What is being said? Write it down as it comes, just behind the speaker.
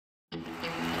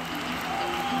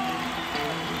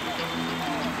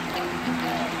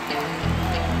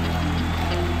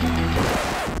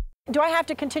Do I have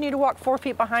to continue to walk 4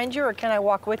 feet behind you, or can I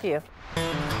walk with you?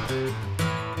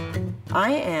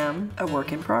 I am a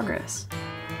work in progress.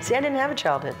 See, I didn't have a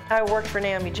childhood. I worked for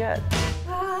Naomi Judd.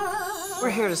 We're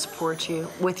here to support you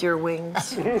with your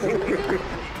wings.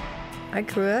 I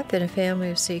grew up in a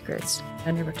family of secrets.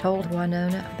 I never told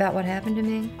Winona about what happened to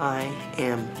me. I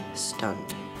am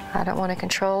stunned. I don't want to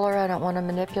control her. I don't want to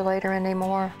manipulate her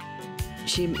anymore.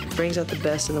 She brings out the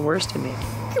best and the worst in me.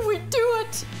 Can we do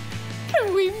it?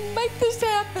 Can we make this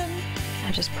happen?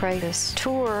 I just pray this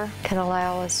tour can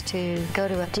allow us to go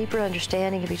to a deeper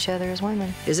understanding of each other as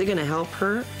women. Is it going to help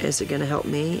her? Is it going to help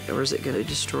me? Or is it going to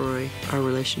destroy our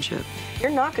relationship?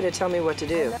 You're not going to tell me what to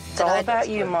do. It's all about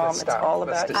you, Mom. It's all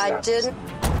about you. I didn't.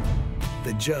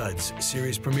 The Judds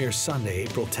series premieres Sunday,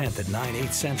 April 10th at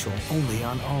 9/8 Central, only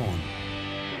on OWN.